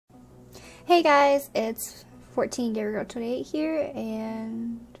Hey guys, it's 14GaryGirl28 here,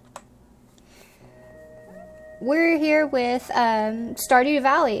 and we're here with Stardew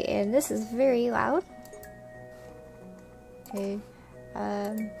Valley, and this is very loud. Okay,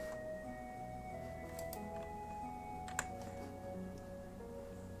 okay,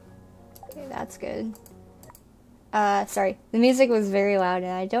 that's good. Sorry, the music was very loud,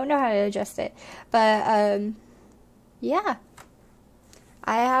 and I don't know how to adjust it, but yeah,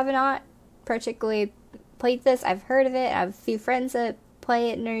 I have not particularly played this. I've heard of it. I have a few friends that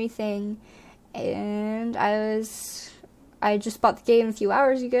play it and everything, and I just bought the game a few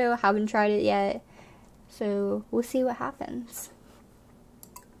hours ago. Haven't tried it yet, so we'll see what happens.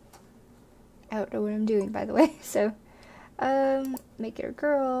 I don't know what I'm doing, by the way. So make it a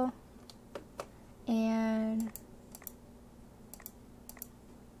girl, and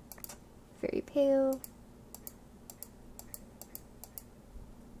very pale.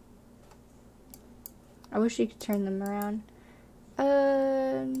 I wish you could turn them around.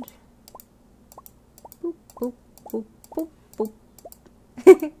 And boop, boop, boop, boop, boop.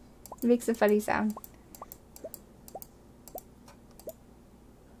 It makes a funny sound.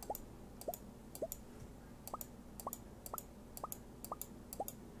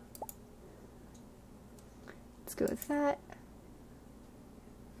 Let's go with that.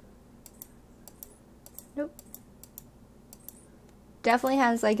 Nope. Definitely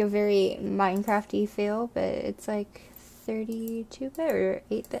has like a very Minecraft-y feel, but it's like 32-bit or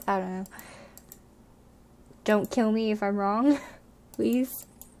 8-bit, I don't know. Don't kill me if I'm wrong, please.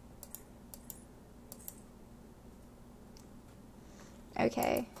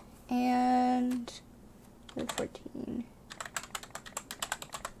 Okay, and 14.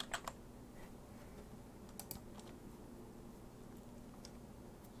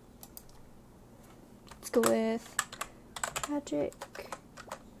 Let's go with magic.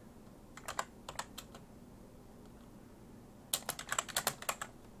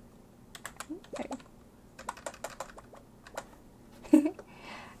 Okay.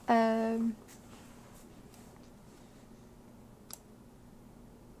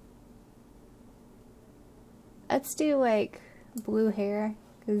 Let's do like blue hair,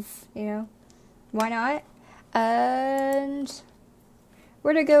 because, you know, why not? And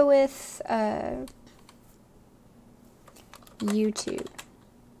we're gonna go with YouTube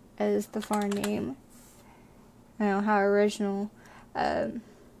as the farm name. I don't know how original.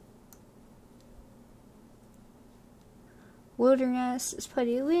 Wilderness is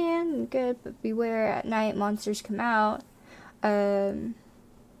plenty of land and good, but beware at night monsters come out.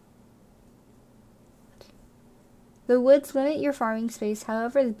 The woods limit your farming space,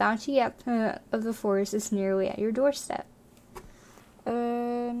 however the bounty of the forest is nearly at your doorstep.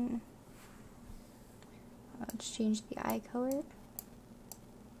 Let's change the eye color.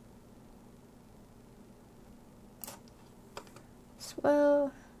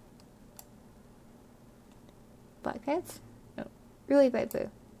 Swell. Black pants? No. Really bright blue.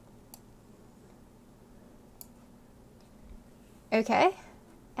 Okay.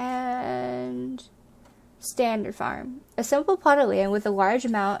 And standard farm. A simple plot of land with a large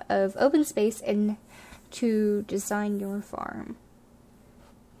amount of open space and to design your farm.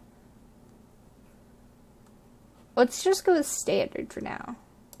 Let's just go with standard for now.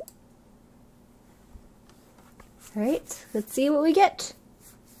 Alright, let's see what we get.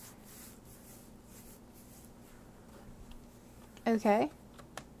 Okay.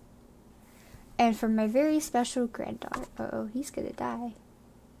 And for my very special granddaughter. Uh-oh, he's gonna die.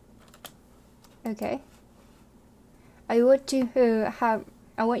 Okay. I want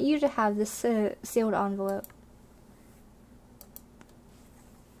you to have this sealed envelope.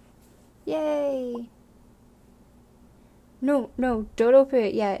 Yay! No, don't open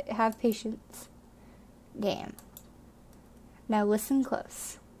it yet. Have patience. Damn. Now listen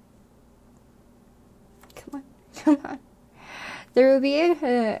close. Come on. There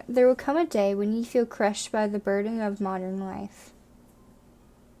will come a day when you feel crushed by the burden of modern life.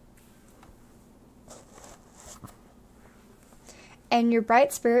 And your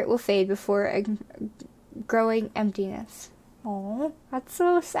bright spirit will fade before a growing emptiness. Oh, that's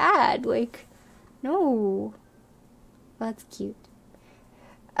so sad. Like, no. That's cute.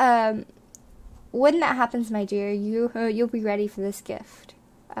 When that happens, my dear, you'll be ready for this gift.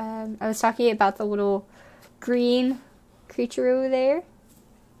 I was talking about the little green creature over there.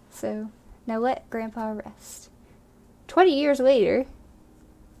 So, now let Grandpa rest. 20 years later.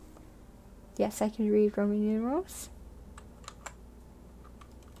 Yes, I can read Roman numerals.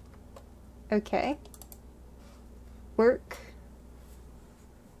 Okay. Work.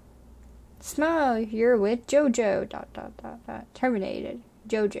 Smile, you're with Jojo. ... Terminated.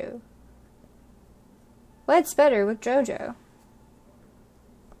 Jojo. What's better with JoJo?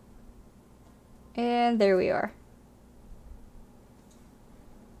 And there we are.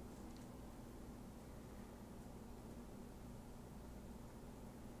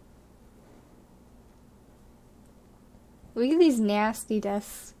 Look at these nasty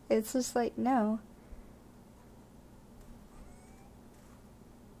desks. It's just like, no.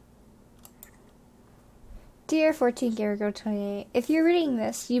 Dear 14 Gamer Girl 28, if you're reading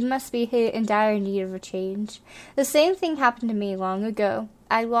this, you must be in dire need of a change. The same thing happened to me long ago.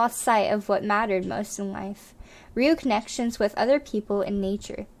 I lost sight of what mattered most in life. Real connections with other people and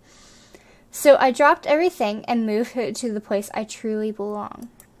nature. So I dropped everything and moved to the place I truly belong.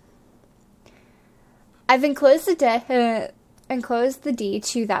 I've enclosed the deed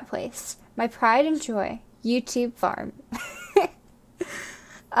to that place. My pride and joy. YouTube farm.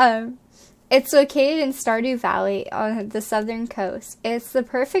 It's located in Stardew Valley on the southern coast. It's the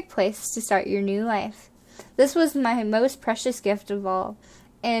perfect place to start your new life. This was my most precious gift of all,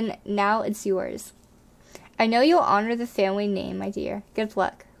 and now it's yours. I know you'll honor the family name, my dear. Good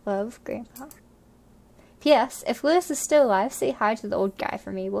luck. Love, Grandpa. P.S. If Lewis is still alive, say hi to the old guy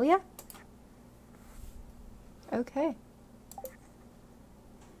for me, will ya? Okay.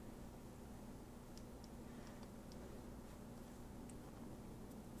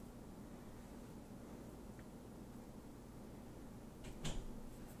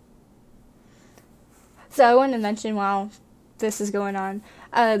 So I want to mention while this is going on,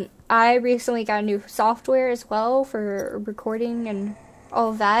 I recently got a new software as well for recording and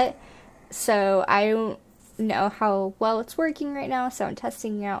all of that. So I don't know how well it's working right now, so I'm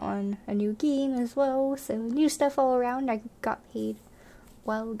testing it out on a new game as well. So new stuff all around. I got paid a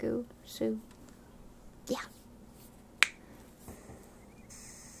while ago, so yeah.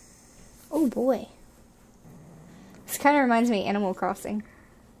 Oh boy. This kind of reminds me of Animal Crossing.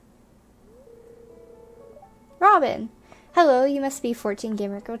 Robin! Hello, you must be 14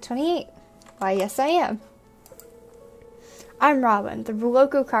 Gamer Girl 28. Why, yes I am. I'm Robin, the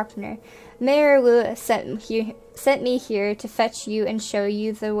local carpenter. Mayor Lewis sent me here to fetch you and show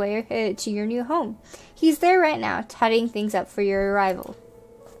you the way to your new home. He's there right now, tidying things up for your arrival.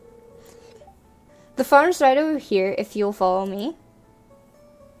 The farm's right over here, if you'll follow me.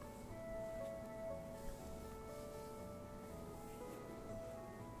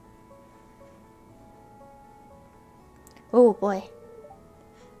 Oh boy.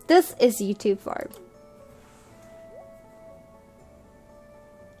 This is YouTube farm.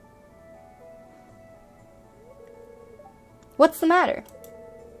 What's the matter?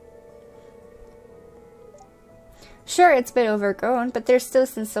 Sure, it's a bit overgrown, but there's still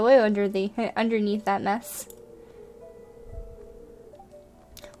some soil underneath that mess.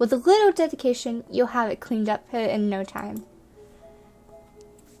 With a little dedication, you'll have it cleaned up in no time.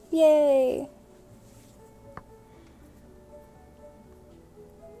 Yay!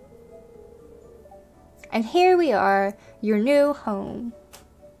 And here we are, your new home.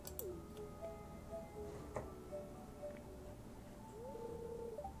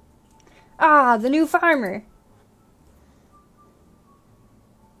 Ah, the new farmer.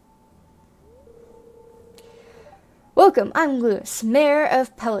 Welcome, I'm Lewis, Mayor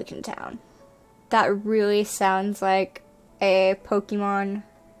of Pelican Town. That really sounds like a Pokemon.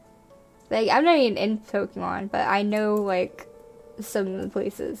 Like, I'm not even in Pokemon, but I know, like, some of the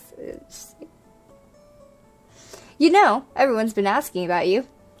places. It's, you know, everyone's been asking about you.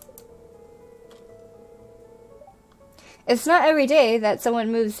 It's not every day that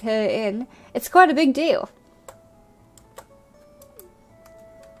someone moves in. It's quite a big deal.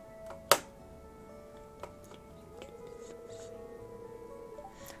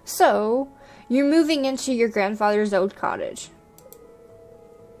 So, you're moving into your grandfather's old cottage.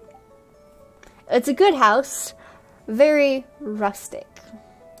 It's a good house, very rustic.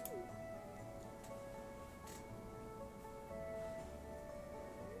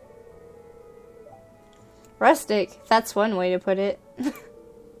 Rustic, that's one way to put it.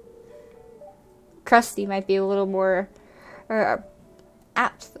 Crusty might be a little more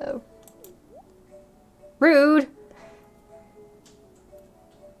apt, though. Rude!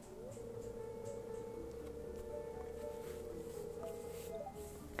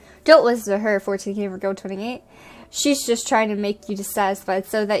 Don't listen to her, 14 Gamer Girl 28. She's just trying to make you dissatisfied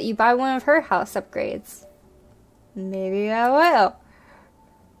so that you buy one of her house upgrades. Maybe I will.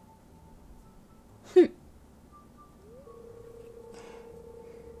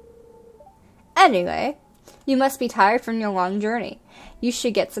 Anyway, you must be tired from your long journey. You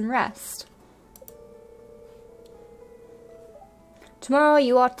should get some rest. Tomorrow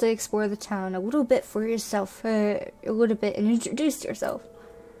you ought to explore the town a little bit for yourself, and introduce yourself.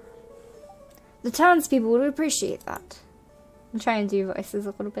 The townspeople would appreciate that. I'm trying to do voices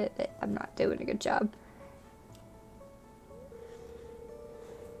a little bit, but I'm not doing a good job.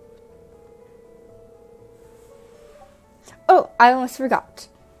 Oh, I almost forgot.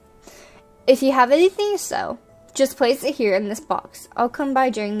 If you have anything to sell, just place it here in this box. I'll come by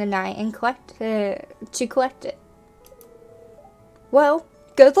during the night and collect it. Well,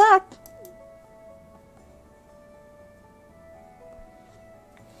 good luck!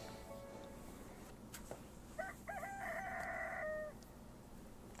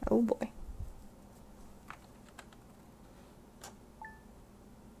 Oh boy.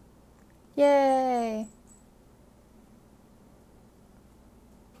 Yay!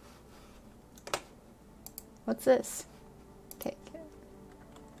 What's this? Okay.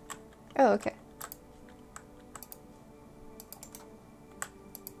 Oh, okay.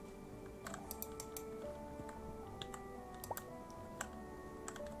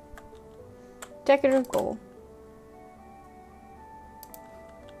 Decorative gold.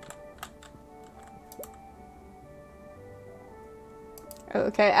 Oh,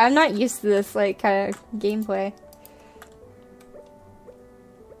 okay, I'm not used to this, like, kind of gameplay.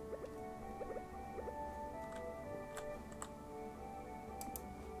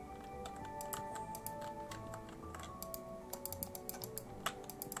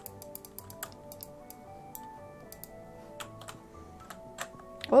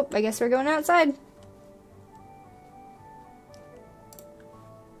 Oh, I guess we're going outside.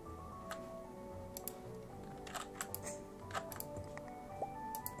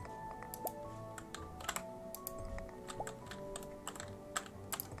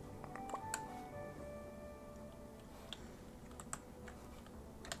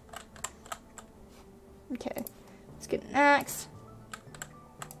 Okay, let's get an axe.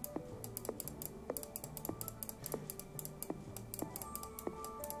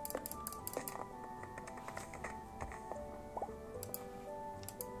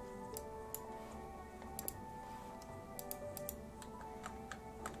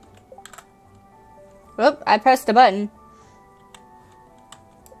 Oh, I pressed a button.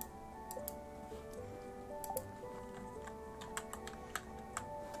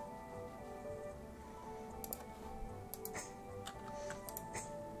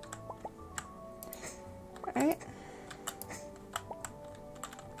 Alright.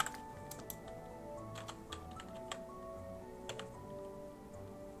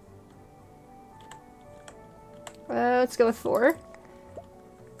 Let's go with 4.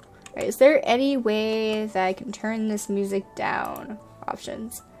 Alright, is there any way that I can turn this music down?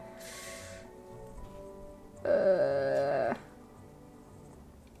 Options.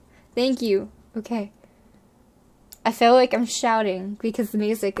 Thank you. Okay. I feel like I'm shouting because the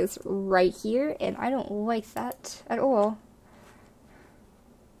music is right here and I don't like that at all.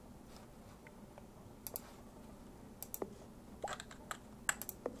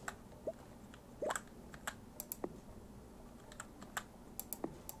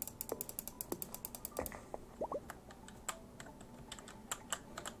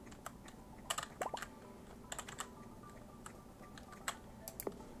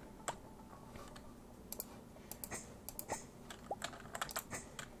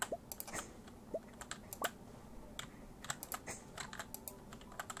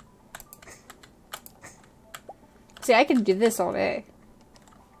 See, I can do this all day.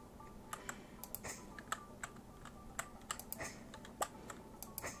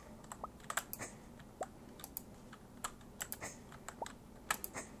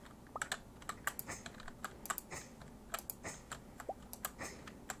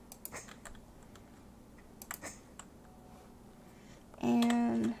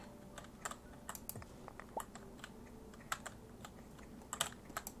 And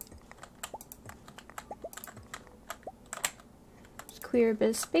clear a bit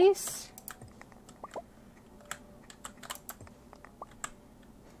of space.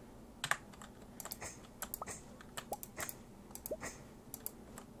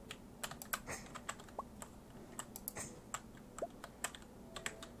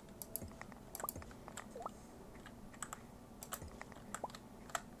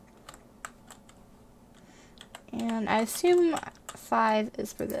 And I assume 5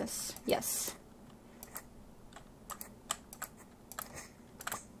 is for this. Yes.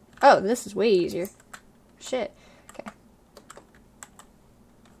 Oh, this is way easier. Shit. Okay.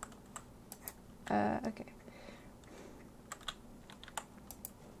 Okay.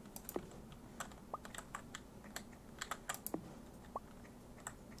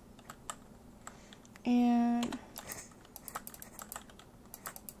 And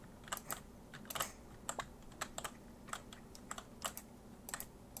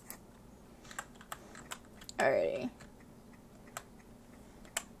Alrighty.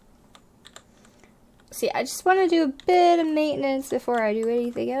 See, I just want to do a bit of maintenance before I do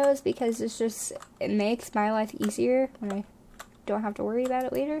anything else because it makes my life easier when I don't have to worry about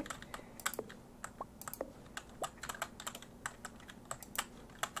it later.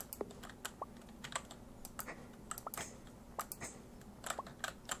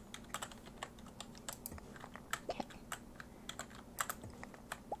 Okay.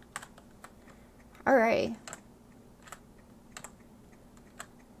 Alright.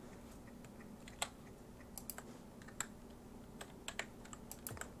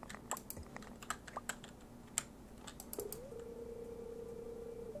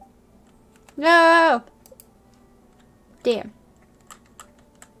 No! Damn.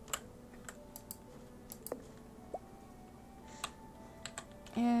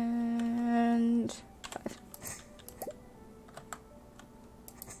 And 5.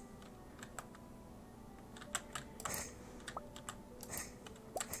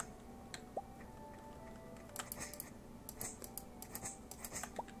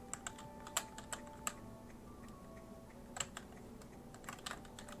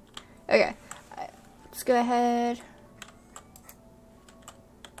 Okay. Let's go ahead.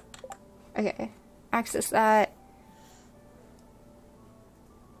 Okay. Access that.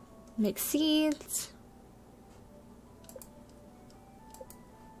 Make seeds.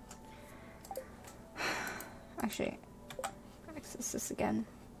 Actually, access this again.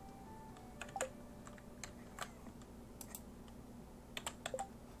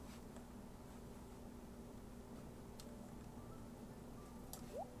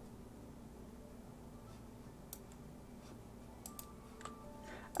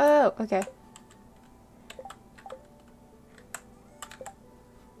 Oh, okay.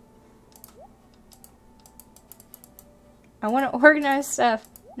 I want to organize stuff.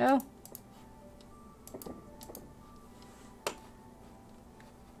 No.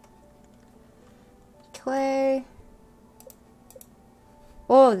 Clay.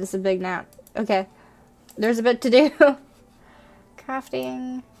 Oh, this is a big nap. Okay. There's a bit to do.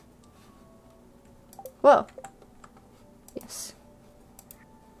 Crafting. Whoa. Yes.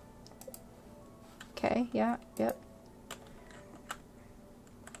 Okay, yeah, yep.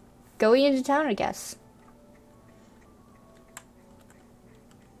 Going into town, I guess.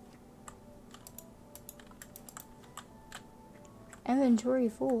 Inventory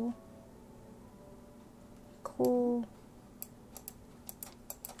full. Cool.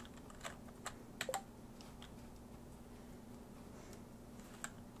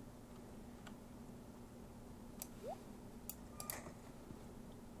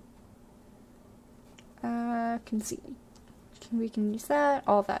 We can use that,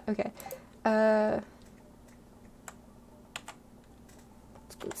 all of that, okay. Let's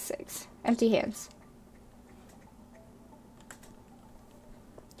go with 6. Empty hands.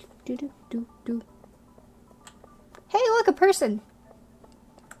 Do do do do. Hey, look, a person.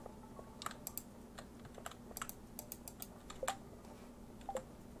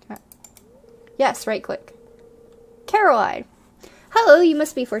 Yes, right click. Caroline. Hello, you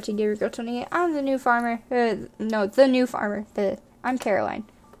must be 14-year girl 28. I'm the new farmer. No, the new farmer. I'm Caroline.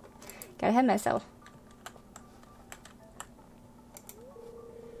 Got ahead of myself.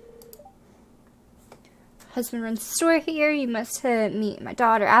 Husband runs the store here. You must meet my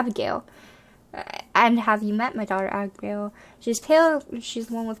daughter Abigail. And have you met my daughter Abigail? She's pale. She's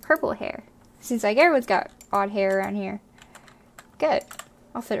the one with purple hair. Seems like everyone's got odd hair around here. Good.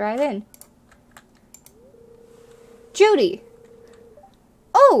 I'll fit right in. Judy.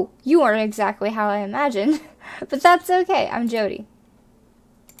 Oh, you aren't exactly how I imagined, but that's okay. I'm Jody.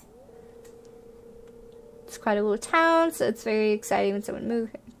 It's quite a little town, so it's very exciting when someone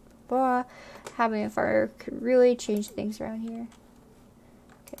moves. Blah. Having a fire could really change things around here.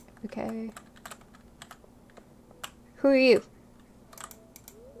 Okay, okay. Who are you?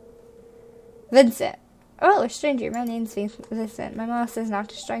 Vincent. Oh, a stranger. My name's Vincent. My mom says not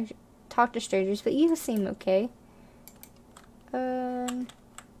to talk to strangers, but you seem okay.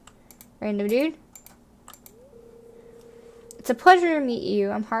 Random dude. It's a pleasure to meet you.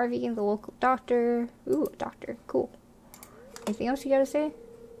 I'm Harvey, the local doctor. Ooh, a doctor. Cool. Anything else you gotta say?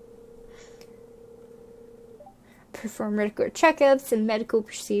 Perform regular checkups and medical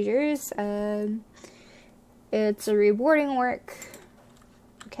procedures. It's a rewarding work.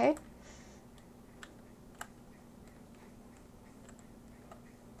 Okay.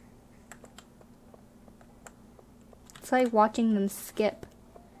 It's like watching them skip.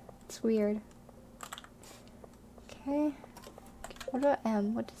 It's weird. Okay. What about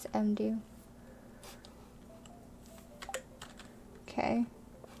M? What does M do? Okay.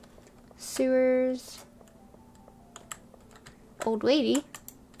 Sewers. old lady.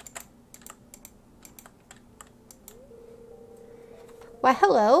 Why,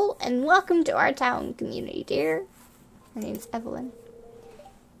 hello, and welcome to our town community, dear. Her name's Evelyn.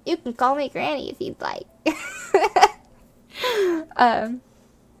 You can call me Granny if you'd like.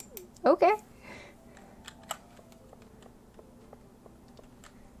 Okay.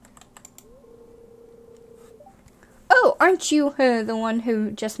 Oh, aren't you the one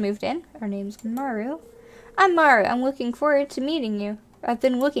who just moved in? Her name's Maru. I'm Maru. I'm looking forward to meeting you. I've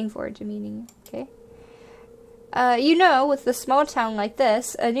been looking forward to meeting you, okay? You know, with a small town like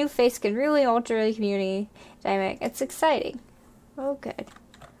this, a new face can really alter the community dynamic. It's exciting. Oh, good.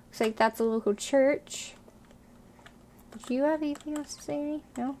 Looks like that's a local church. Do you have anything else to say to me?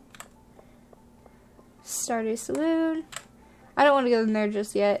 No? Stardew Saloon. I don't want to go in there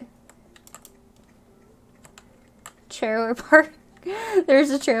just yet. Trailer park.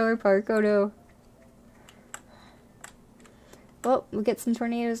 There's a trailer park. Oh no. Well, we'll get some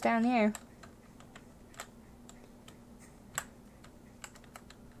tornadoes down here.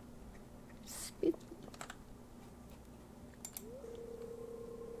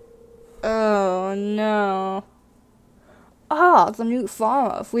 Oh no. Ah, the new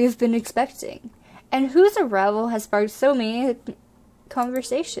farm-off we have been expecting. And whose arrival has sparked so many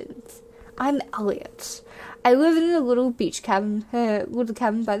conversations? I'm Elliot. I live in a little beach cabin, little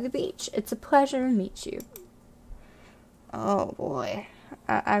cabin by the beach. It's a pleasure to meet you. Oh boy,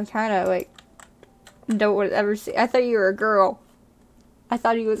 I'm kind of like don't want to ever see. I thought you were a girl. I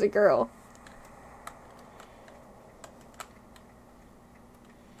thought he was a girl.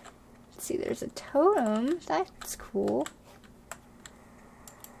 Let's see, there's a totem. That's cool.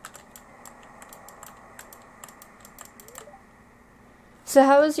 So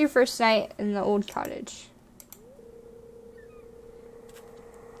how was your first night in the old cottage?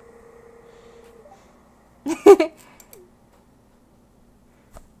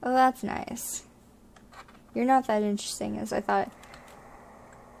 Oh, that's nice. You're not that interesting as I thought.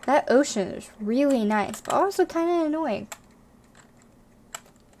 That ocean is really nice, but also kind of annoying.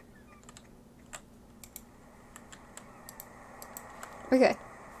 Okay.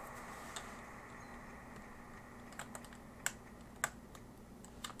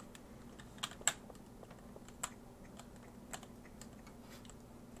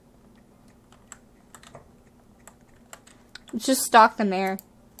 Just stalk the mayor.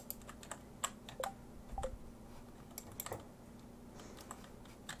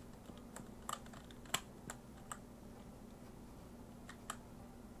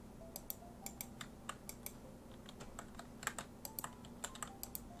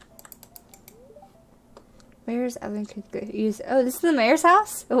 Where's Evan could go use? Oh, this is the mayor's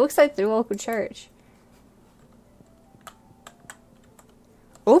house? It looks like the local church.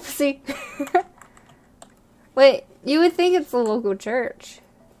 Oopsie. Wait, you would think it's the local church.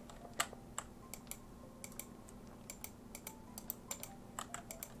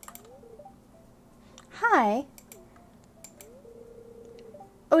 Hi.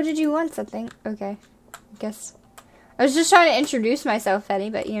 Oh, did you want something? Okay. I guess. I was just trying to introduce myself, Eddie,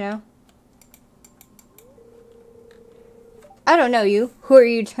 but you know. I don't know you. Who are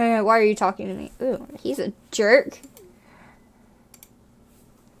you? Why are you talking to me? Ooh, he's a jerk.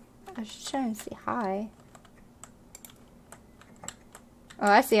 I was just trying to say hi. Oh,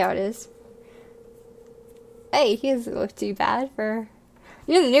 I see how it is. Hey, he doesn't look too bad for...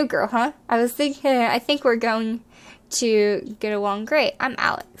 You're the new girl, huh? I think we're going to get along great. I'm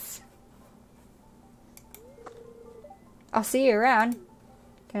Alex. I'll see you around.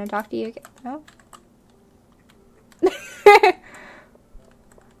 Can I talk to you again? No?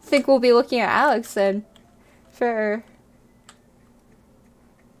 I think we'll be looking at Alex then. For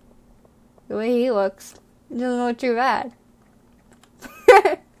the way he looks. It doesn't look too bad.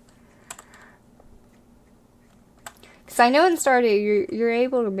 Because I know in Stardew you're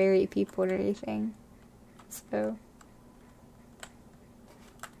able to marry people or anything. So.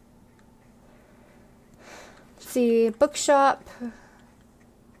 Let's see, bookshop.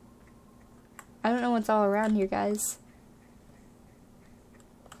 I don't know what's all around here, guys.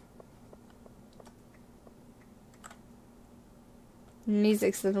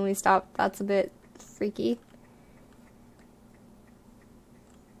 Music suddenly stopped. That's a bit freaky.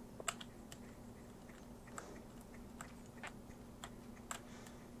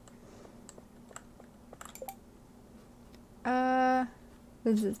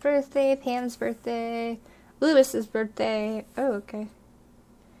 Liz's birthday, Pam's birthday, Lewis's birthday. Oh, okay.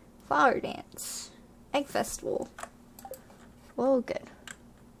 Flower dance. Egg festival. Well, good.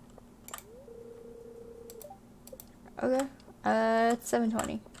 Okay. It's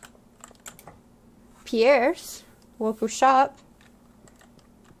 7:20. Pierre's local shop.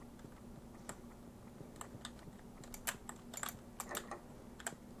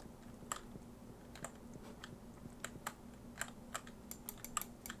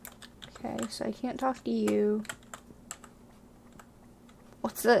 Okay, so I can't talk to you.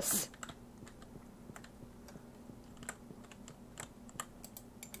 What's this?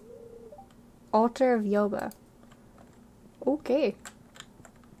 Altar of Yoba. Okay.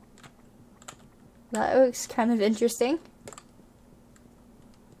 That looks kind of interesting.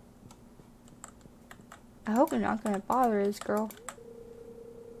 I hope I'm not gonna bother this girl.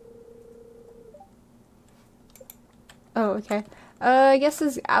 Oh, okay. I guess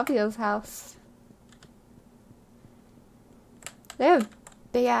this is Abio's house. They have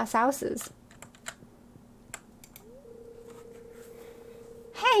big ass houses.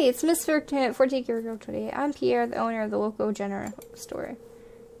 Hey, it's Miss 14 Girl today. I'm Pierre, the owner of the local general store.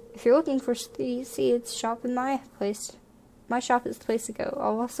 If you're looking for seeds, shop in my place. My shop is the place to go.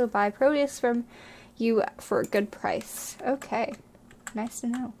 I'll also buy produce from you for a good price. Okay, nice to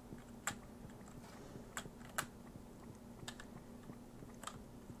know.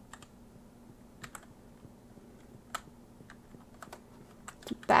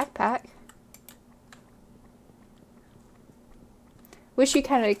 Backpack. Wish you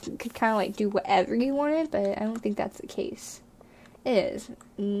could like do whatever you wanted, but I don't think that's the case. It is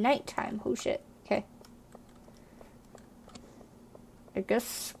nighttime. Oh shit. Okay. I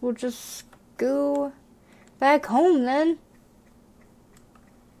guess we'll just go back home then.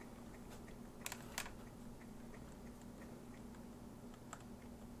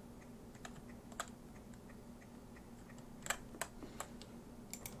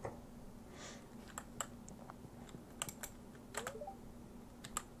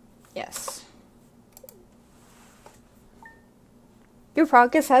 Yes. Your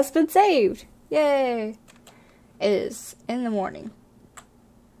progress has been saved. Yay. It is in the morning.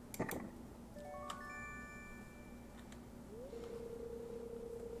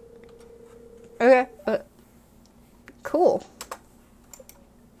 Okay. Cool.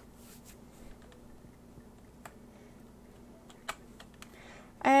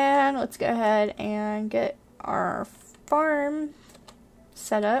 And let's go ahead and get our farm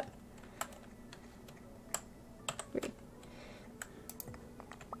set up.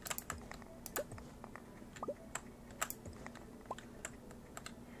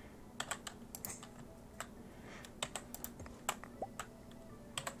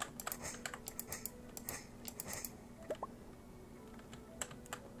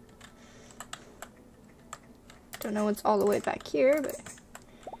 Don't know what's all the way back here, but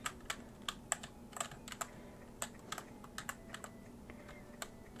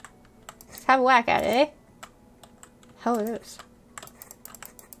let's have a whack at it, eh? Hell it is.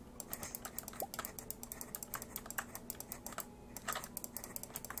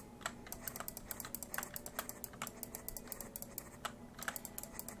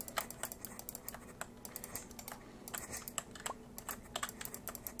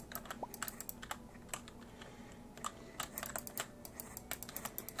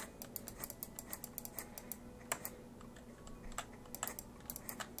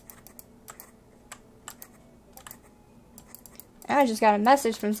 I just got a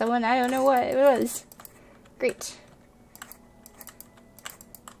message from someone. I don't know what it was. Great.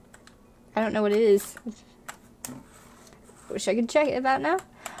 I don't know what it is. Wish I could check it about now.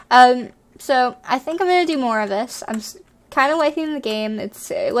 So I think I'm gonna do more of this. I'm kind of liking the game.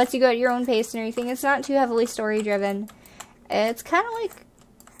 It lets you go at your own pace and everything. It's not too heavily story driven. It's kind of like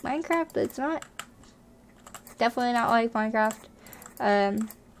Minecraft, but it's not. Definitely not like Minecraft.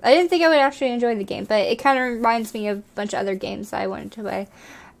 I didn't think I would actually enjoy the game, but it kind of reminds me of a bunch of other games that I wanted to play,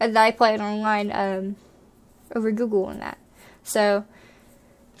 that I played online over Google and that. So,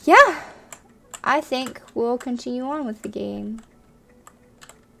 yeah, I think we'll continue on with the game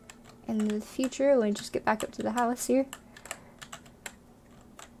in the future. Let me just get back up to the house here.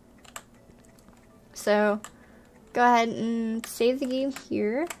 So, go ahead and save the game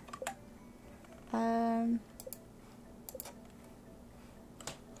here.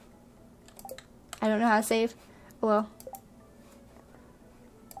 I don't know how to save. Well.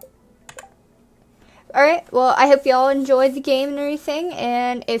 Alright, well, I hope y'all enjoyed the game and everything.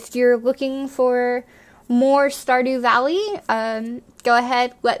 And if you're looking for more Stardew Valley, go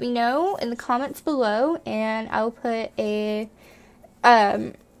ahead, let me know in the comments below. And I'll put a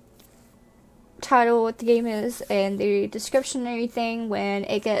title what the game is and the description and everything when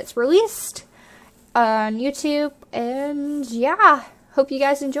it gets released on YouTube. And yeah, hope you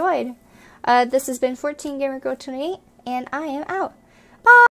guys enjoyed. This has been 14 Gamer Girl 28, and I am out. Bye!